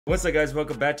What's up, guys?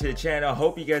 Welcome back to the channel.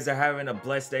 Hope you guys are having a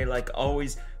blessed day. Like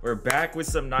always, we're back with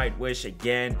some Nightwish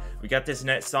again. We got this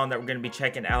next song that we're going to be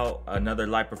checking out, another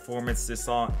live performance. This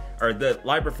song, or the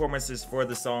live performances for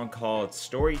the song called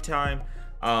Storytime.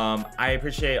 I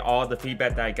appreciate all the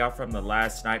feedback that I got from the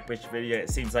last Nightwish video. It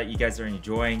seems like you guys are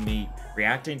enjoying me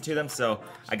reacting to them, so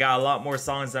I got a lot more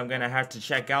songs I'm gonna have to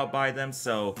check out by them.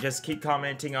 So just keep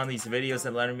commenting on these videos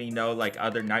and letting me know like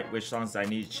other Nightwish songs that I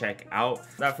need to check out.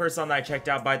 That first song that I checked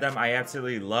out by them, I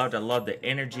absolutely loved. I love the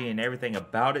energy and everything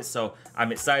about it, so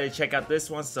I'm excited to check out this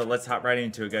one. So let's hop right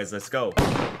into it, guys. Let's go.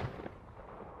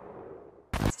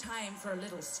 It's time for a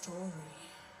little story.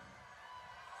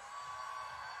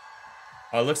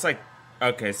 Oh, it looks like,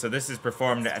 okay, so this is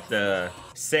performed at the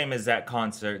same as that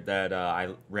concert that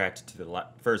I reacted to the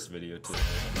first video to.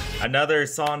 Another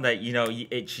song that, you know,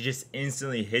 she just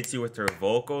instantly hits you with her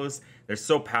vocals. They're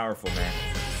so powerful, man.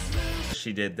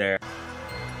 She did there.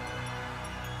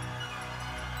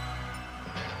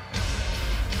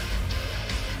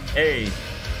 Hey.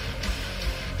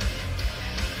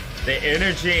 The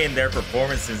energy in their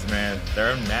performances, man,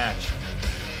 they're unmatched.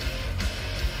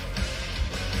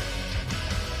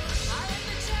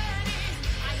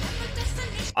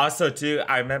 Also, too,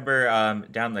 I remember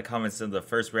down in the comments of the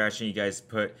first reaction, you guys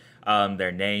put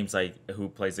their names, like who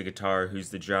plays the guitar, who's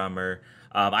the drummer.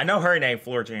 I know her name,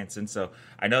 Floor Jansen, so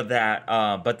I know that.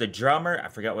 But the drummer, I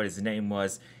forgot what his name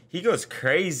was. He goes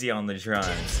crazy on the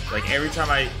drums. Like every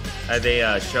time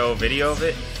they show a video of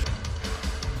it.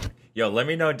 Yo, let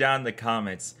me know down in the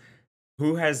comments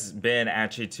who has been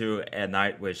actually to a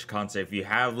Nightwish concert. If you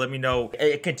have, let me know.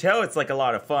 I can tell it's like a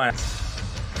lot of fun.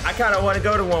 I kind of want to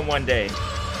go to one day.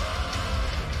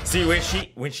 See,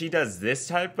 when she does this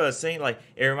type of thing, like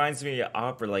it reminds me of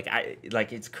opera. Like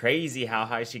it's crazy how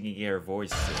high she can get her voice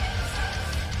to.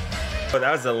 But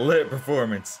that was a lit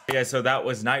performance. Yeah, so that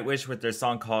was Nightwish with their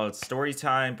song called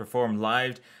Storytime, performed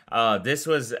live. This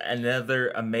was another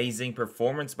amazing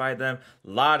performance by them.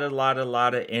 Lot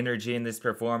of energy in this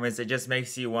performance. It just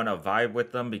makes you want to vibe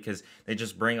with them because they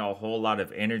just bring a whole lot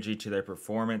of energy to their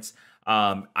performance.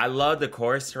 I love the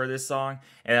chorus for this song,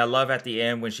 and I love at the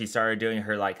end when she started doing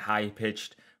her like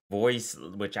high-pitched voice,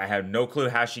 which I have no clue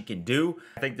how she can do.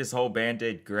 I think this whole band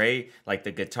did great. Like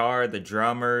the guitar, the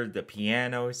drummer, the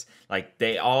pianos, like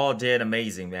they all did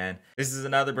amazing, man. This is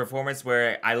another performance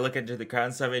where I look into the crowd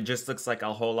and stuff. It just looks like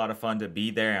a whole lot of fun to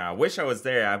be there. And I wish I was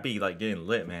there. I'd be like getting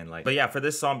lit, man. Like, but yeah, for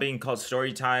this song being called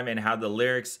Storytime and how the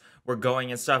lyrics were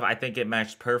going and stuff, I think it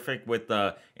matched perfect with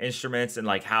the instruments and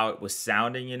like how it was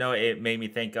sounding, you know. It made me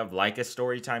think of like a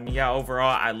story time. Yeah,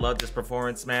 overall, I love this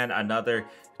performance, man. Another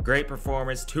great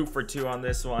performance, 2 for 2 on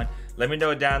this one. Let me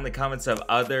know down in the comments of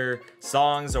other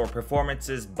songs or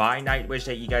performances by Nightwish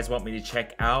that you guys want me to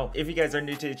check out. If you guys are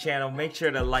new to the channel, make sure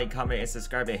to like, comment, and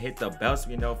subscribe, and hit the bell so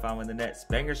you know if I'm in the next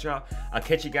banger drop. I'll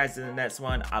catch you guys in the next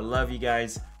one. I love you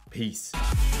guys. Peace.